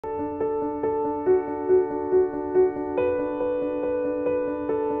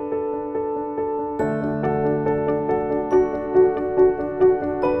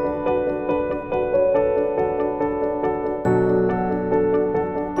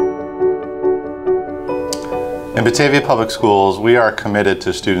In Batavia Public Schools, we are committed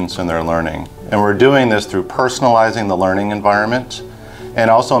to students and their learning, and we're doing this through personalizing the learning environment and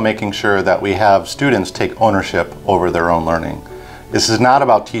also making sure that we have students take ownership over their own learning. This is not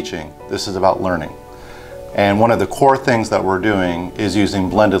about teaching, this is about learning. And one of the core things that we're doing is using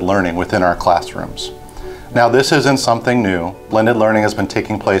blended learning within our classrooms. Now, this isn't something new. Blended learning has been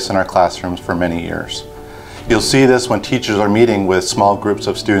taking place in our classrooms for many years. You'll see this when teachers are meeting with small groups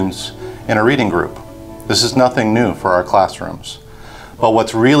of students in a reading group. This is nothing new for our classrooms. But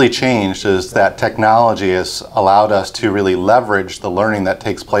what's really changed is that technology has allowed us to really leverage the learning that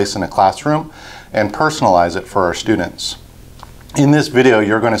takes place in a classroom and personalize it for our students. In this video,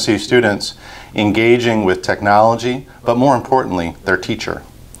 you're going to see students engaging with technology, but more importantly, their teacher.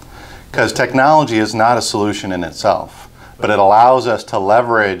 Because technology is not a solution in itself, but it allows us to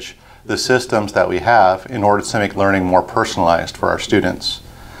leverage the systems that we have in order to make learning more personalized for our students.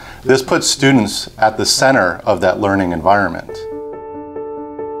 This puts students at the center of that learning environment.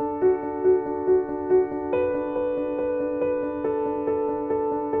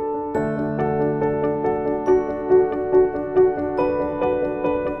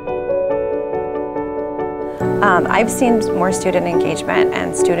 I've seen more student engagement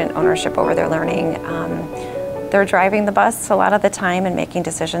and student ownership over their learning. They're driving the bus a lot of the time and making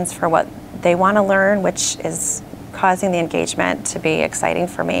decisions for what they want to learn, which is causing the engagement to be exciting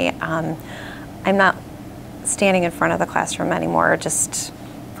for me. I'm not standing in front of the classroom anymore just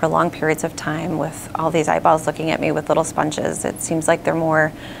for long periods of time with all these eyeballs looking at me with little sponges. It seems like they're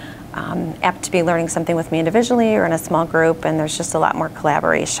more apt to be learning something with me individually or in a small group, and there's just a lot more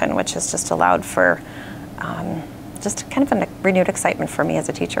collaboration, which has just allowed for just kind of a renewed excitement for me as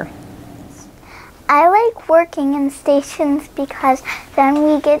a teacher. I like working in stations because then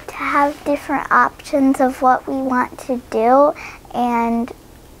we get to have different options of what we want to do, and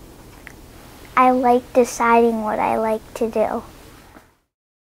I like deciding what I like to do.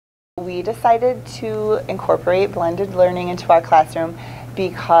 We decided to incorporate blended learning into our classroom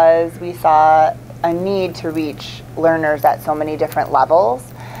because we saw a need to reach learners at so many different levels,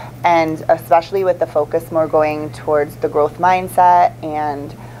 and especially with the focus more going towards the growth mindset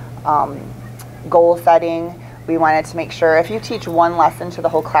and goal setting. We wanted to make sure if you teach one lesson to the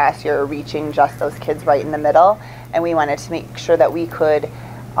whole class, you're reaching just those kids right in the middle, and we wanted to make sure that we could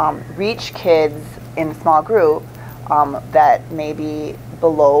reach kids in a small group that may be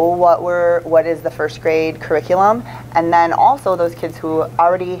below what is the first grade curriculum, and then also those kids who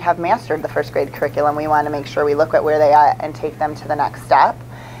already have mastered the first grade curriculum. We want to make sure we look at where they are and take them to the next step.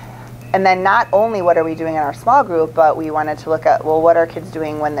 And then not only what are we doing in our small group, but we wanted to look at, well, what are kids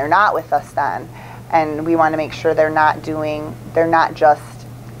doing when they're not with us then? And we want to make sure they're not just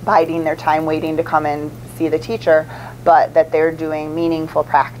biding their time waiting to come and see the teacher, but that they're doing meaningful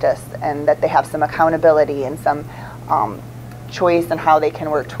practice and that they have some accountability and some choice in how they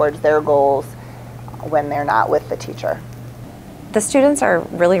can work towards their goals when they're not with the teacher. The students are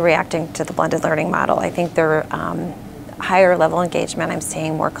really reacting to the blended learning model. I think they're higher level engagement. I'm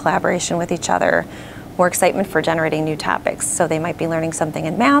seeing more collaboration with each other, more excitement for generating new topics. So they might be learning something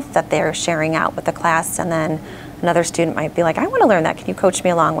in math that they're sharing out with the class, and then another student might be like, I want to learn that. Can you coach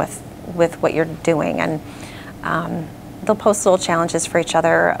me along with what you're doing? And they'll post little challenges for each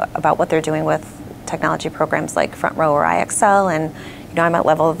other about what they're doing with technology programs like Front Row or IXL, and I'm at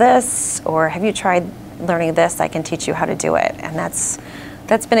level of this, or have you tried learning this? I can teach you how to do it. And that's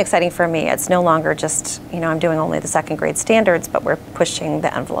been exciting for me. It's no longer just, I'm doing only the second grade standards, but we're pushing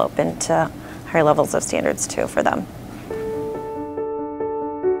the envelope into higher levels of standards too for them.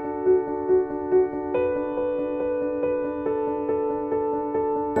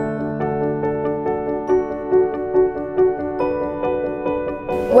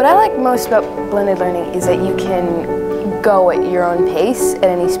 What I like most about blended learning is that you can go at your own pace at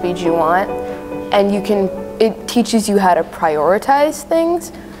any speed you want, and it teaches you how to prioritize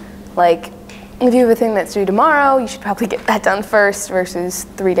things. Like, if you have a thing that's due tomorrow, you should probably get that done first versus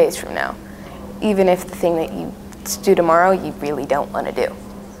 3 days from now, even if the thing that's due tomorrow you really don't want to do.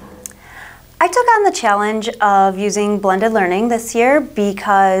 I took on the challenge of using blended learning this year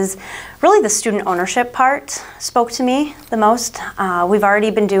because really the student ownership part spoke to me the most. We've already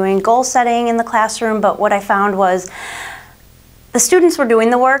been doing goal setting in the classroom, but what I found was the students were doing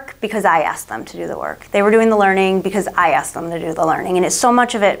the work because I asked them to do the work. They were doing the learning because I asked them to do the learning, and so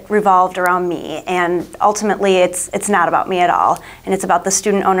much of it revolved around me, and ultimately it's not about me at all, and it's about the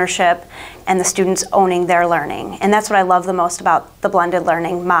student ownership and the students owning their learning. And that's what I love the most about the blended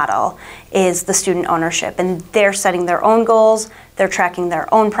learning model, is the student ownership, and they're setting their own goals, they're tracking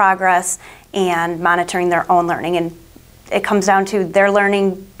their own progress, and monitoring their own learning, and it comes down to they're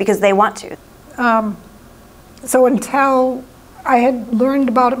learning because they want to. So until I had learned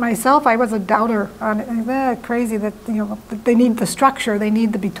about it myself, I was a doubter on it. Crazy that, you know, they need the structure, they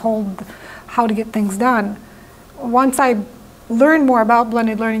need to be told how to get things done. Once I learned more about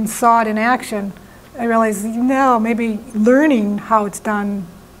blended learning, saw it in action, I realized, no, maybe learning how it's done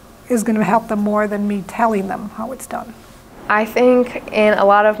is going to help them more than me telling them how it's done. I think in a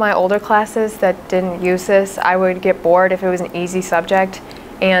lot of my older classes that didn't use this, I would get bored if it was an easy subject.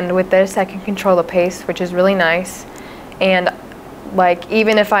 And with this, I can control the pace, which is really nice. And like,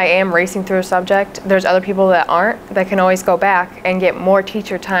 even if I am racing through a subject, there's other people that aren't, that can always go back and get more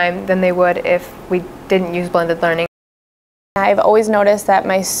teacher time than they would if we didn't use blended learning. I've always noticed that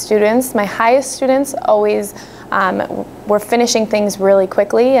my students, my highest students, always were finishing things really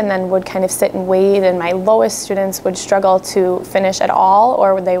quickly and then would kind of sit and wait, and my lowest students would struggle to finish at all,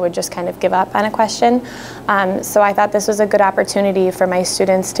 or they would just kind of give up on a question. So I thought this was a good opportunity for my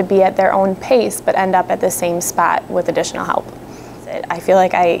students to be at their own pace but end up at the same spot with additional help. I feel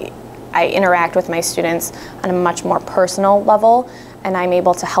like I interact with my students on a much more personal level, and I'm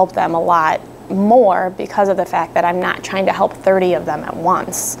able to help them a lot more because of the fact that I'm not trying to help 30 of them at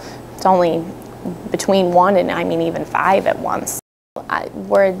once. It's only between 1 and I mean even 5 at once.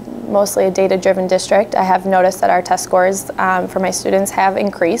 We're mostly a data-driven district. I have noticed that our test scores for my students have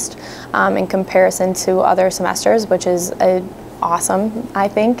increased in comparison to other semesters, which is awesome, I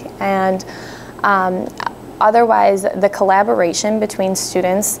think. And otherwise, the collaboration between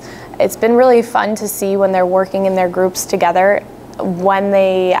students, it's been really fun to see when they're working in their groups together. When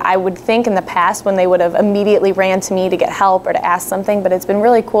I would think in the past when they would have immediately ran to me to get help or to ask something, but it's been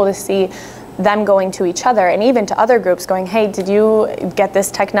really cool to see them going to each other and even to other groups going, hey, did you get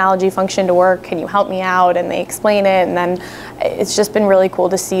this technology function to work? Can you help me out? And they explain it, and then it's just been really cool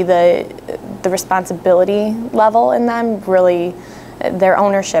to see the responsibility level in them. Really, their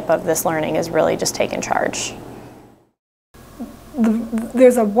ownership of this learning is really just taking charge.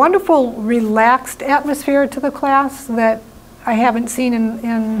 There's a wonderful relaxed atmosphere to the class that I haven't seen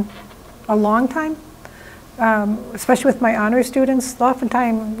in a long time, especially with my honors students.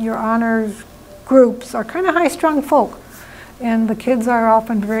 Oftentimes your honors groups are kind of high-strung folk, and the kids are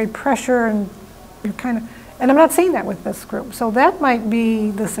often very pressure, and you're kind of, and I'm not seeing that with this group. So that might be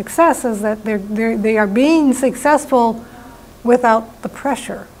the success, is that they are being successful without the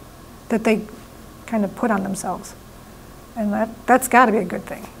pressure that they kind of put on themselves, and that's got to be a good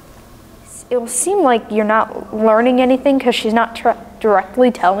thing. It'll seem like you're not learning anything because she's not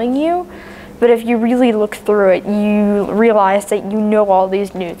directly telling you, but if you really look through it, you realize that you know all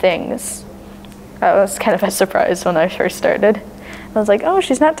these new things. That was kind of a surprise when I first started. I was like, oh,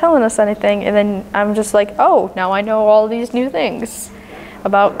 she's not telling us anything, and then I'm just like, oh, now I know all these new things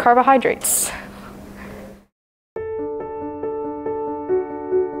about carbohydrates.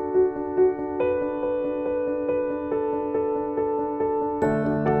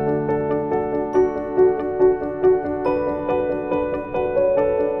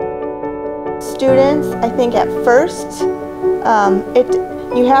 Students, I think at first,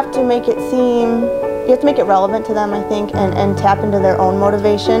 you have to make it relevant to them, I think, and tap into their own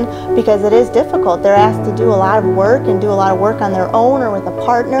motivation, because it is difficult. They're asked to do a lot of work and do a lot of work on their own or with a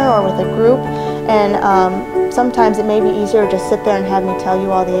partner or with a group, and sometimes it may be easier to just sit there and have me tell you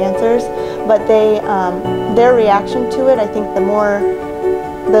all the answers, but their reaction to it, I think the more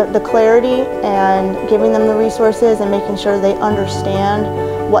the clarity and giving them the resources and making sure they understand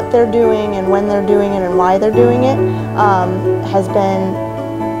what they're doing and when they're doing it and why they're doing it has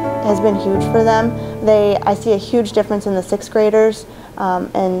been huge for them. I see a huge difference in the 6th graders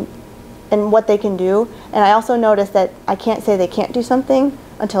and what they can do. And I also noticed that I can't say they can't do something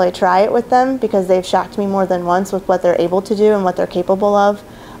until I try it with them, because they've shocked me more than once with what they're able to do and what they're capable of,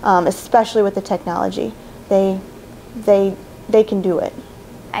 especially with the technology. They can do it.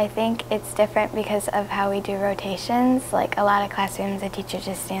 I think it's different because of how we do rotations. Like a lot of classrooms, the teacher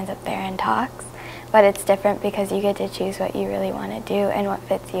just stands up there and talks, but it's different because you get to choose what you really want to do and what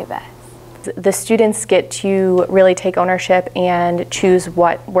fits you best. The students get to really take ownership and choose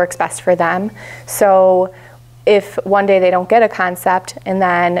what works best for them. So if one day they don't get a concept and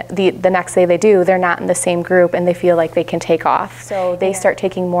then the next day they do, they're not in the same group and they feel like they can take off. So they start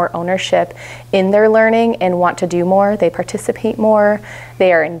taking more ownership in their learning and want to do more. They participate more,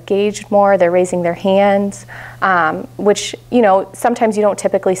 they are engaged more, they're raising their hands, which, you know, sometimes you don't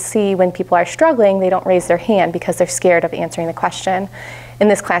typically see when people are struggling. They don't raise their hand because they're scared of answering the question. In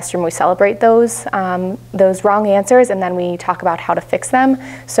this classroom, we celebrate those wrong answers, and then we talk about how to fix them,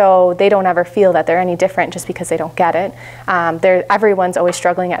 so they don't ever feel that they're any different just because they don't get it. Everyone's always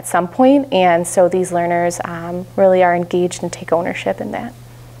struggling at some point, and so these learners really are engaged and take ownership in that.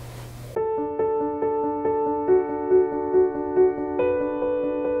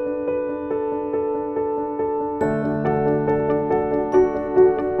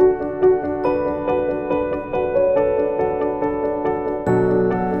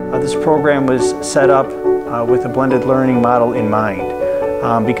 this program was set up with a blended learning model in mind,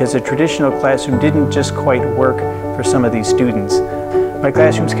 because a traditional classroom didn't just quite work for some of these students. My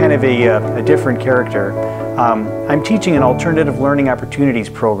classroom's kind of a different character. I'm teaching an alternative learning opportunities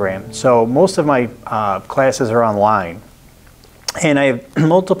program, so most of my classes are online. And I have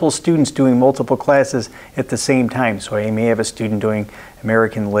multiple students doing multiple classes at the same time. So I may have a student doing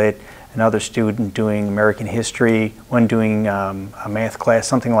American Lit, another student doing American History, one doing a math class,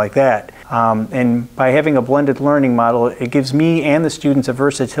 something like that. And by having a blended learning model, it gives me and the students a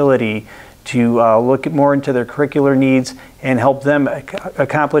versatility to look more into their curricular needs and help them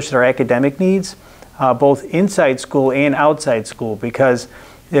accomplish their academic needs, both inside school and outside school, because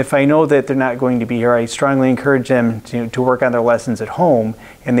if I know that they're not going to be here, I strongly encourage them to work on their lessons at home,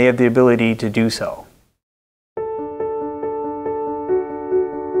 and they have the ability to do so.